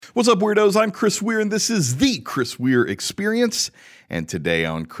What's up, weirdos? I'm Chris Weir, and this is the Chris Weir Experience. And today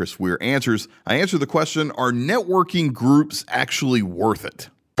on Chris Weir Answers, I answer the question, are networking groups actually worth it?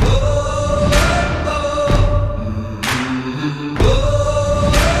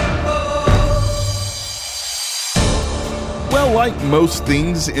 Well, like most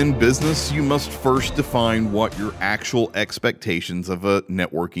things in business, you must first define what your actual expectations of a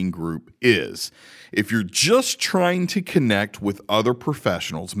networking group is. If you're just trying to connect with other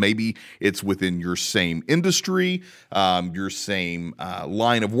professionals, maybe it's within your same industry, your same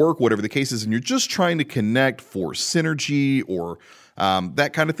line of work, whatever the case is, and you're just trying to connect for synergy or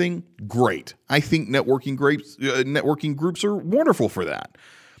that kind of thing, great. I think networking groups are wonderful for that.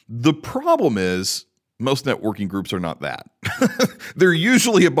 The problem is, most networking groups are not that. They're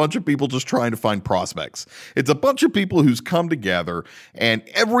usually a bunch of people just trying to find prospects. It's a bunch of people who's come together and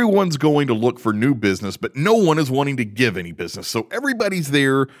everyone's going to look for new business, but no one is wanting to give any business. So everybody's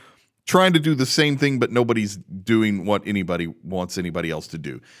there trying to do the same thing, but nobody's doing what anybody wants anybody else to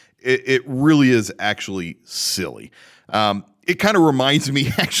do. It really is actually silly. It kind of reminds me,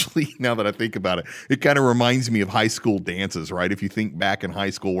 actually, now that I think about it, it kind of reminds me of high school dances, right? If you think back in high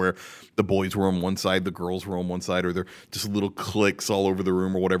school where the boys were on one side, the girls were on one side, or they're just little cliques all over the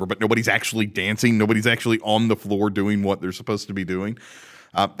room or whatever, but nobody's actually dancing. Nobody's actually on the floor doing what they're supposed to be doing.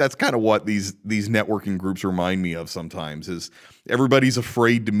 That's kind of what these networking groups remind me of sometimes, is everybody's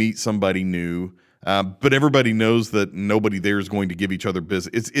afraid to meet somebody new, but everybody knows that nobody there is going to give each other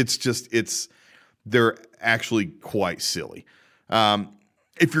business. They're actually quite silly.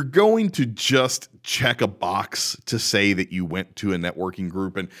 If you're going to just check a box to say that you went to a networking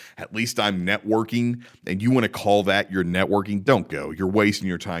group and at least I'm networking and you want to call that your networking, don't go. You're wasting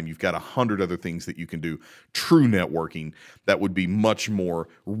your time. You've got 100 other things that you can do. True networking that would be much more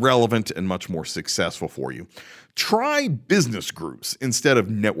relevant and much more successful for you. Try business groups instead of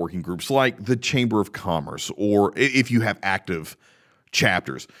networking groups like the Chamber of Commerce, or if you have active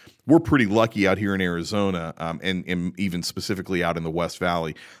chapters. We're pretty lucky out here in Arizona, and even specifically out in the West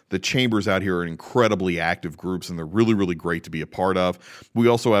Valley. The chambers out here are incredibly active groups, and they're really, really great to be a part of. We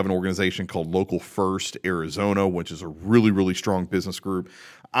also have an organization called Local First Arizona, which is a really, really strong business group.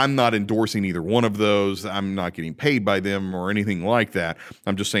 I'm not endorsing either one of those. I'm not getting paid by them or anything like that.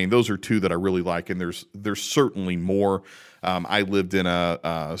 I'm just saying those are two that I really like, and there's certainly more. I lived in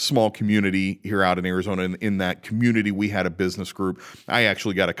a small community here out in Arizona. And in that community, we had a business group. I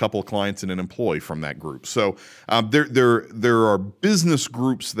actually got a couple of clients and an employee from that group. So there are business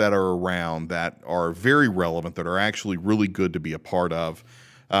groups that are around that are very relevant, that are actually really good to be a part of.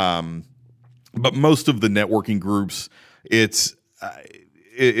 But most of the networking groups,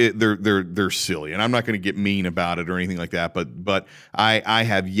 they're silly, and I'm not going to get mean about it or anything like that. But I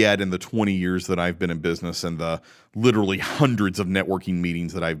have yet in the 20 years that I've been in business and the literally hundreds of networking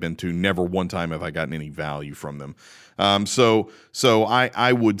meetings that I've been to, never one time have I gotten any value from them. So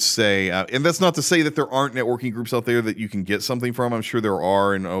I would say, and that's not to say that there aren't networking groups out there that you can get something from. I'm sure there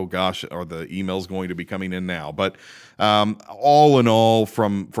are, and oh gosh, are the emails going to be coming in now? But all in all,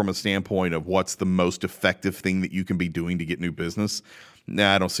 from a standpoint of what's the most effective thing that you can be doing to get new business,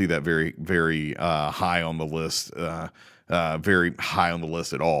 I don't see that very, very high on the list. Very high on the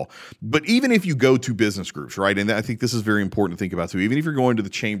list at all. But even if you go to business groups, right, and I think this is very important to think about too, even if you're going to the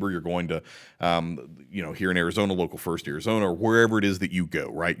chamber, you're going to, here in Arizona, Local First Arizona, or wherever it is that you go,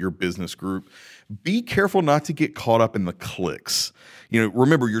 right, your business group, be careful not to get caught up in the cliques.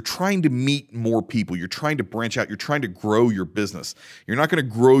 Remember, you're trying to meet more people. You're trying to branch out. You're trying to grow your business. You're not going to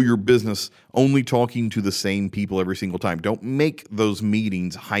grow your business only talking to the same people every single time. Don't make those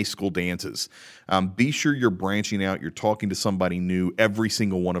meetings high school dances. Be sure you're branching out. You're talking to somebody new every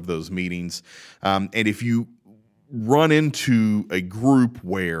single one of those meetings. And if you run into a group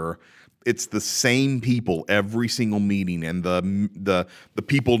where it's the same people every single meeting, and the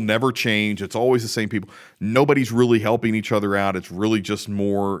people never change. It's always the same people. Nobody's really helping each other out. It's really just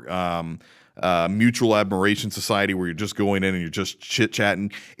more mutual admiration society where you're just going in and you're just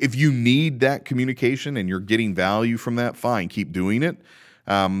chit-chatting. If you need that communication and you're getting value from that, fine, keep doing it.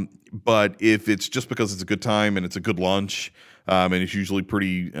 But if it's just because it's a good time and it's a good lunch, and it's usually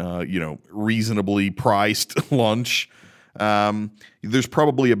pretty, reasonably priced lunch, there's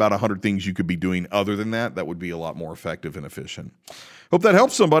probably about 100 things you could be doing other than that would be a lot more effective and efficient. Hope that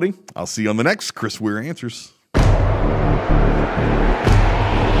helps somebody. I'll see you on the next Chris Weir Answers.